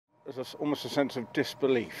there's almost a sense of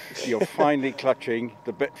disbelief. You're finally clutching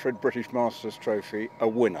the Betfred British Masters Trophy, a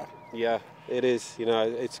winner. Yeah, it is. You know,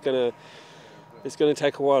 it's gonna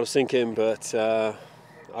take a while to sink in, but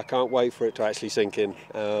I can't wait for it to actually sink in.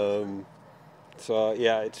 So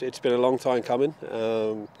yeah, it's been a long time coming.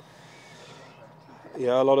 A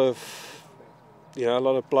lot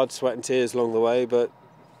of blood, sweat, and tears along the way. But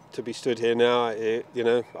to be stood here now,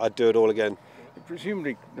 I'd do it all again.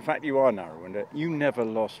 Presumably, the fact you are narrow-minded, you never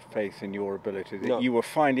lost faith in your ability that No. you were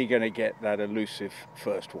finally going to get that elusive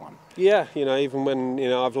first one. Yeah, even when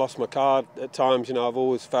I've lost my card at times, I've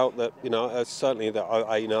always felt that certainly that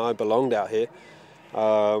I belonged out here.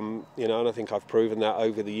 And I think I've proven that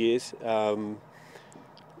over the years.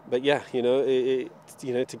 But yeah, to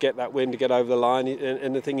get that win, to get over the line,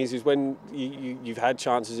 and the thing is when you've had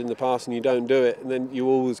chances in the past and you don't do it, and then you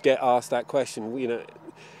always get asked that question,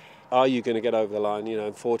 are you going to get over the line?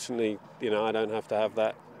 Unfortunately, I don't have to have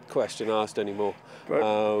that question asked anymore.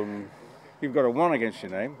 But you've got a 1 against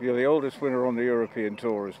your name. You're the oldest winner on the European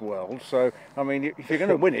Tour as well. So, I mean, if you're going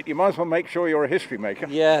to win it, you might as well make sure you're a history maker.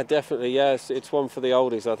 Yeah, definitely. Yes, it's one for the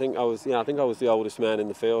oldies. I think I was the oldest man in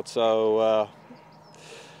the field. So.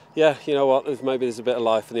 Yeah, you know what? There's a bit of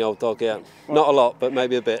life in the old dog. Yeah, well, not a lot, but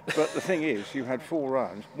maybe a bit. But the thing is, you had 4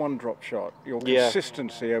 rounds, 1 drop shot. Your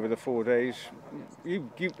consistency over the 4 days,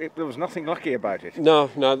 there was nothing lucky about it. No.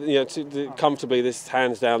 Comfortably,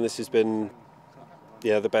 hands down, this has been,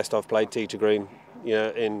 the best I've played tee to green,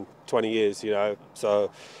 in 20 years.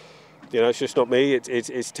 So, it's just not me.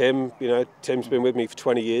 It's Tim. Tim's been with me for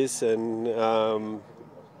 20 years, and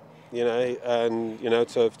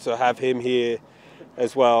to have him here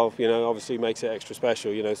as well, obviously makes it extra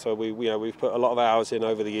special. So we've put a lot of hours in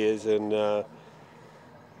over the years, and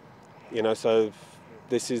so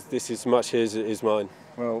this is as much his as mine.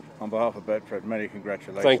 Well, on behalf of Betfred, many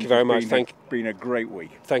congratulations. Thank you very much. It's been a great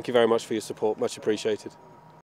week. Thank you very much for your support. Much appreciated.